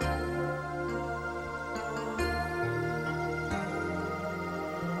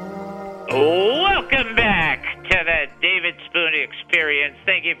 Welcome back to the David Spoon Experience.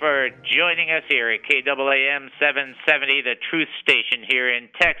 Thank you for joining us here at KAAM 770, the Truth Station here in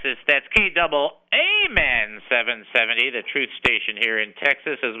Texas. That's KAAM 770, the Truth Station here in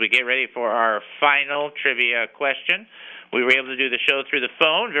Texas, as we get ready for our final trivia question. We were able to do the show through the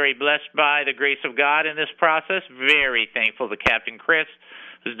phone. Very blessed by the grace of God in this process. Very thankful to Captain Chris,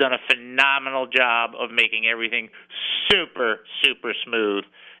 who's done a phenomenal job of making everything super, super smooth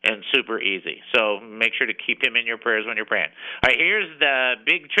and super easy. So make sure to keep him in your prayers when you're praying. All right, here's the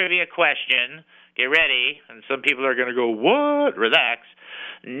big trivia question. Get ready. And some people are going to go, what? Relax.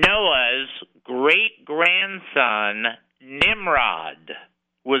 Noah's great-grandson, Nimrod,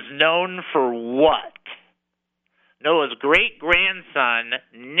 was known for what? Noah's great-grandson,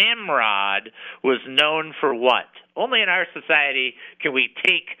 Nimrod, was known for what? Only in our society can we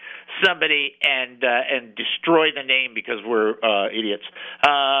take somebody and destroy the name because we're idiots.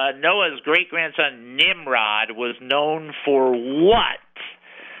 Noah's great-grandson, Nimrod, was known for what?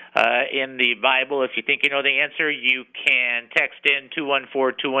 In the Bible, if you think you know the answer, you can text in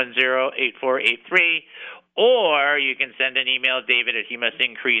 214-210-8483, or you can send an email,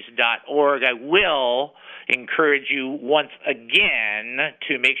 david@hemustincrease.org. I will encourage you once again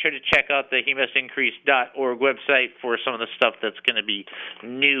to make sure to check out the hemustincrease.org website for some of the stuff that's going to be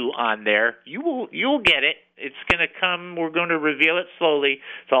new on there. You'll get it. It's going to come. We're going to reveal it slowly.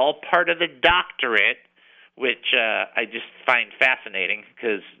 It's all part of the doctorate, which I just find fascinating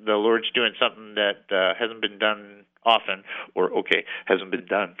because the Lord's doing something that hasn't been done often, or hasn't been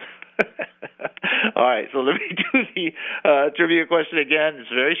done. All right, so let me do the trivia question again. It's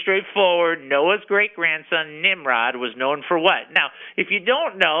very straightforward. Noah's great-grandson, Nimrod, was known for what? Now, if you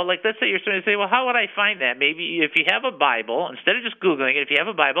don't know, like let's say you're starting to say, well, how would I find that? Maybe if you have a Bible, instead of just Googling it, if you have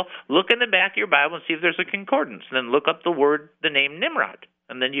a Bible, look in the back of your Bible and see if there's a concordance. And then look up the name Nimrod,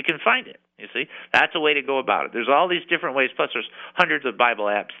 and then you can find it. You see? That's a way to go about it. There's all these different ways, plus there's hundreds of Bible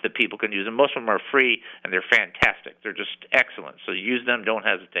apps that people can use, and most of them are free, and they're fantastic. They're just excellent. So use them. Don't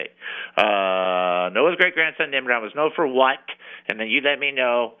hesitate. Noah's great-grandson Nimrod was known for what? And then you let me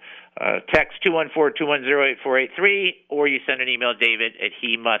know. Text 214-210-8483, or you send an email,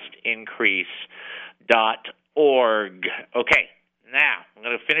 david@hemustincrease.org. Okay. Now, I'm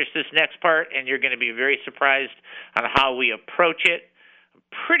going to finish this next part, and you're going to be very surprised on how we approach it.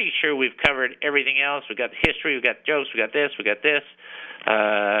 Pretty sure we've covered everything else. We've got the history, we've got jokes, we got this.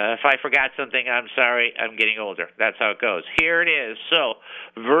 If I forgot something, I'm sorry. I'm getting older. That's how it goes. Here it is. So,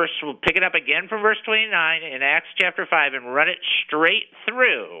 we'll pick it up again from verse 29 in Acts chapter 5 and run it straight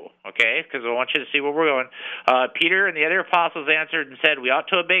through, okay, because I want you to see where we're going. Peter and the other apostles answered and said, we ought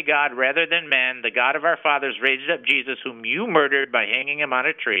to obey God rather than men. The God of our fathers raised up Jesus, whom you murdered by hanging him on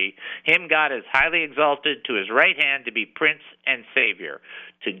a tree. Him God has highly exalted to his right hand to be Prince and Savior,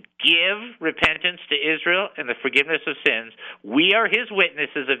 to give repentance to Israel and the forgiveness of sins. We are his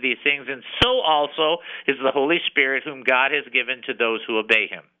witnesses of these things, and so also is the Holy Spirit, whom God has given to those who obey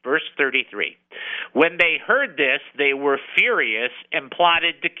him. Verse 33. When they heard this, they were furious and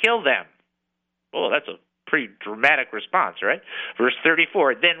plotted to kill them. Oh, that's a pretty dramatic response, right? Verse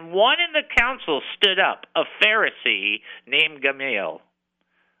 34. Then one in the council stood up, a Pharisee named Gamaliel,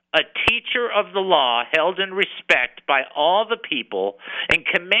 a teacher of the law held in respect by all the people, and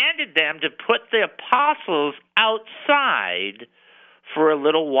commanded them to put the apostles outside for a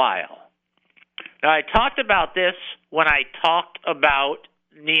little while. Now, I talked about this when I talked about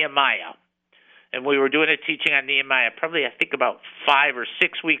Nehemiah. And we were doing a teaching on Nehemiah probably, I think, about 5 or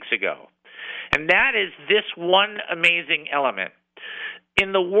 6 weeks ago. And that is this one amazing element.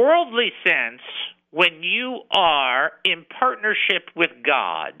 In the worldly sense, when you are in partnership with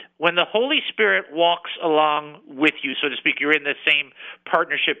God, when the Holy Spirit walks along with you, so to speak, you're in the same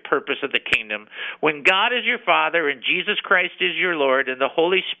partnership purpose of the kingdom. When God is your Father and Jesus Christ is your Lord and the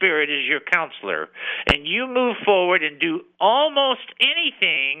Holy Spirit is your counselor, and you move forward and do almost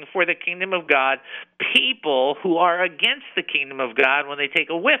anything for the kingdom of God, people who are against the kingdom of God, when they take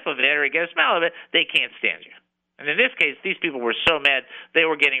a whiff of it or get a smell of it, they can't stand you. And in this case, these people were so mad, they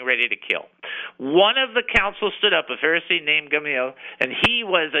were getting ready to kill. One of the council stood up, a Pharisee named Gamaliel, and he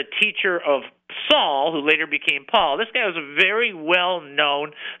was a teacher of Saul, who later became Paul. This guy was a very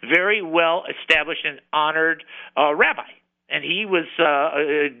well-known, very well-established and honored rabbi. And he was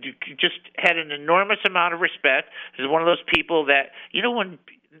just had an enormous amount of respect. He's one of those people that, when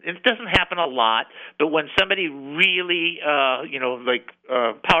it doesn't happen a lot, but when somebody really,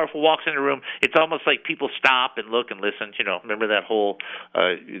 powerful walks in the room, it's almost like people stop and look and listen. Remember that whole,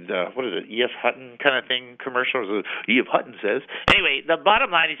 what is it, E.F. Hutton kind of thing commercial? E.F. Hutton says. Anyway, the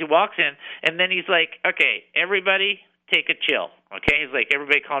bottom line is he walks in, and then he's like, okay, everybody take a chill. Okay? He's like,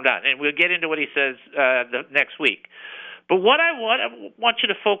 everybody calm down. And we'll get into what he says the next week. But what I want you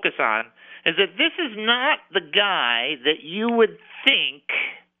to focus on is that this is not the guy that you would think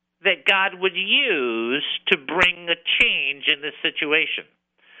that God would use to bring a change in this situation.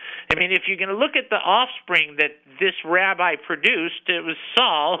 I mean, if you're going to look at the offspring that this rabbi produced, it was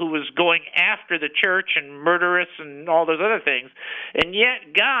Saul, who was going after the church and murderous and all those other things. And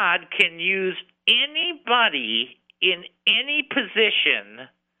yet God can use anybody in any position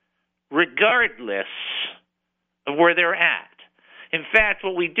regardless of where they're at. In fact,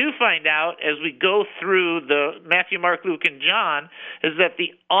 what we do find out as we go through the Matthew, Mark, Luke, and John is that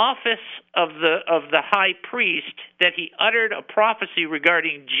the office of the high priest, that he uttered a prophecy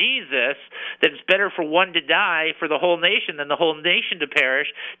regarding Jesus, that it's better for one to die for the whole nation than the whole nation to perish.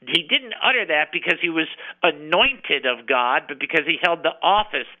 He didn't utter that because he was anointed of God, but because he held the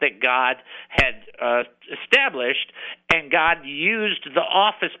office that God had established, and God used the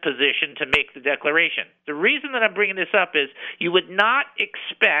office position to make the declaration. The reason that I'm bringing this up is you would not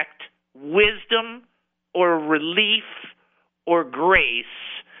expect wisdom or relief or grace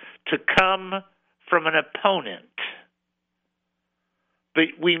to come from an opponent. But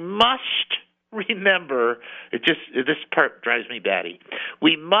we must remember, this part drives me batty.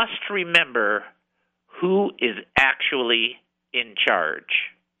 We must remember who is actually in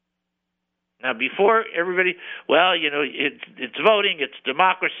charge. Now, before everybody, it's voting, it's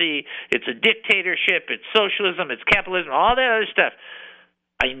democracy, it's a dictatorship, it's socialism, it's capitalism, all that other stuff.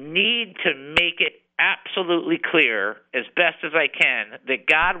 I need to make it absolutely clear, as best as I can, that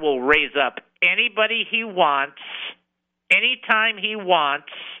God will raise up anybody he wants, anytime he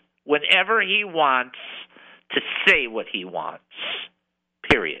wants, whenever he wants, to say what he wants.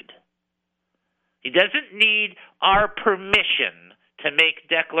 Period. He doesn't need our permission to make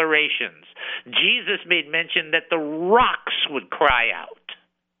declarations. Jesus made mention that the rocks would cry out.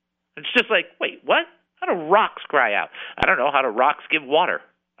 It's just like, wait, what? How do rocks cry out? I don't know. How do rocks give water?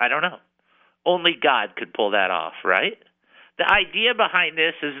 I don't know. Only God could pull that off, right? The idea behind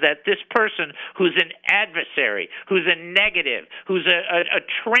this is that this person who's an adversary, who's a negative, who's a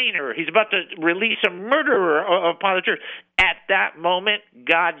trainer, he's about to release a murderer upon the church. At that moment,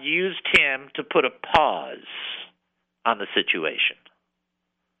 God used him to put a pause on the situation.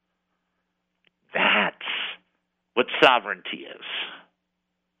 That's what sovereignty is.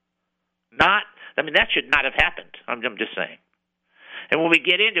 That should not have happened. I'm just saying. And when we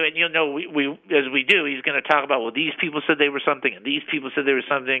get into it, as we do, he's going to talk about, well, these people said they were something, and these people said they were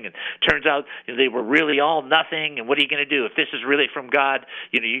something, and turns out they were really all nothing, and what are you going to do? If this is really from God,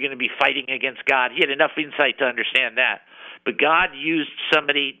 you're going to be fighting against God. He had enough insight to understand that. But God used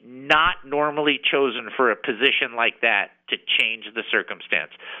somebody not normally chosen for a position like that to change the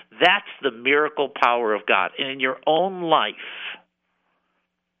circumstance. That's the miracle power of God. And in your own life,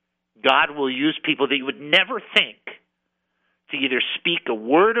 God will use people that you would never think to either speak a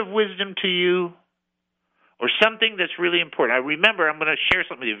word of wisdom to you or something that's really important. I remember, I'm going to share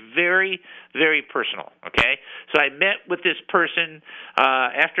something with you very, very personal, okay? So I met with this person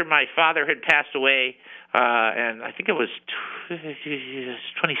after my father had passed away, and I think it was 26,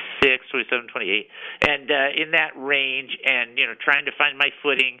 27, 28, and in that range, and, trying to find my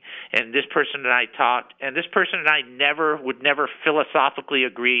footing, and this person and I talked, and this person and I would never philosophically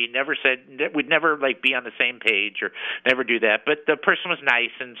agree, we'd never, be on the same page or never do that, but the person was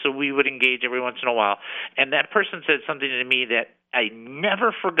nice, and so we would engage every once in a while, and And that person said something to me that I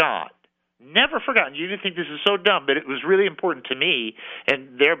never forgot. Never forgotten. You didn't think this is so dumb, but it was really important to me,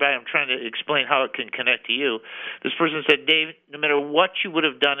 and thereby I'm trying to explain how it can connect to you. This person said, Dave, no matter what you would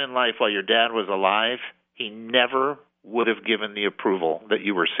have done in life while your dad was alive, he never would have given the approval that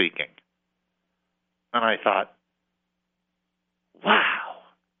you were seeking. And I thought, wow,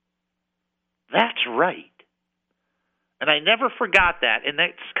 that's right. And I never forgot that, and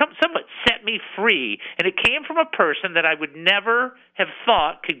that somewhat set me free. And it came from a person that I would never have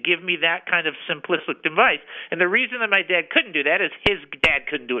thought could give me that kind of simplistic advice. And the reason that my dad couldn't do that is his dad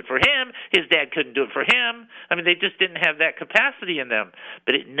couldn't do it for him. His dad couldn't do it for him. I mean, they just didn't have that capacity in them.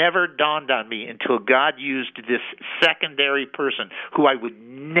 But it never dawned on me until God used this secondary person who I would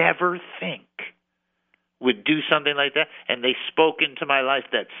never think would do something like that, and they spoke into my life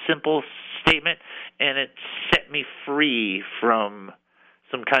that simple statement, and it set me free from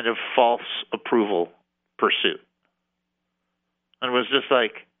some kind of false approval pursuit. And it was just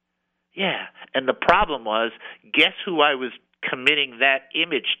like, yeah. And the problem was, guess who I was committing that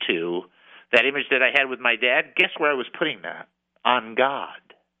image to, that image that I had with my dad? Guess where I was putting that? On God.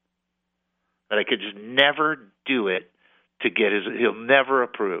 That I could just never do it to get he'll never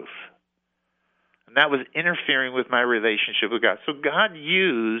approve. And that was interfering with my relationship with God. So God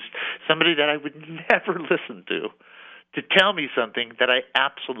used somebody that I would never listen to tell me something that I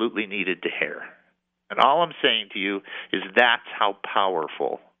absolutely needed to hear. And all I'm saying to you is that's how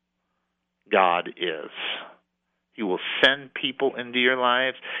powerful God is. He will send people into your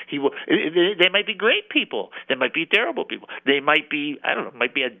lives. He will. They might be great people. They might be terrible people. They might be, I don't know,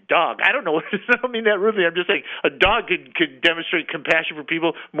 might be a dog. I don't know. I don't mean that rudely. I'm just saying a dog could demonstrate compassion for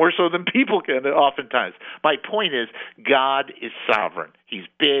people more so than people can oftentimes. My point is God is sovereign. He's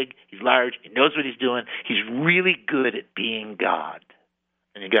big. He's large. He knows what he's doing. He's really good at being God.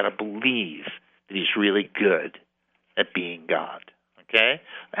 And you got to believe that he's really good at being God. Okay?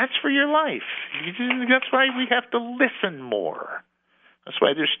 That's for your life. That's why we have to listen more. That's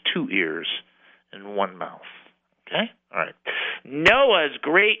why there's 2 ears and 1 mouth. Okay? All right. Noah's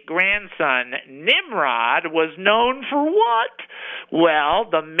great-grandson, Nimrod, was known for what? Well,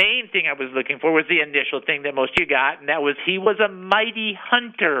 the main thing I was looking for was the initial thing that most of you got, and that was he was a mighty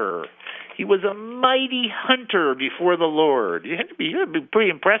hunter. He was a mighty hunter before the Lord. You had to be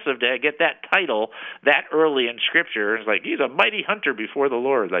pretty impressive to get that title that early in Scripture. It's like, he's a mighty hunter before the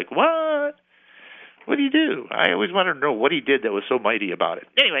Lord. Like, what? What did he do? I always wanted to know what he did that was so mighty about it.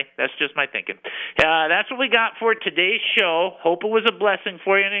 Anyway, that's just my thinking. That's what we got for today's show. Hope it was a blessing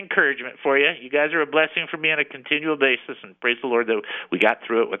for you and encouragement for you. You guys are a blessing for me on a continual basis, and praise the Lord that we got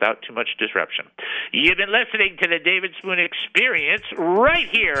through it without too much disruption. You've been listening to the David Spoon Experience right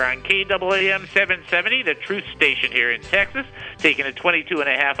here on KAAM 770, the truth station here in Texas, taking a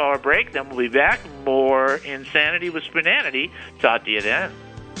 22-and-a-half-hour break. Then we'll be back. More insanity with Spoonanity. Talk to you then.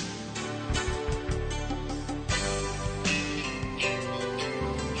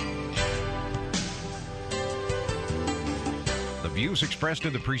 The views expressed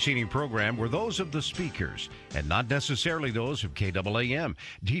in the preceding program were those of the speakers and not necessarily those of KAAM,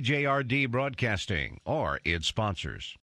 DJRD Broadcasting, or its sponsors.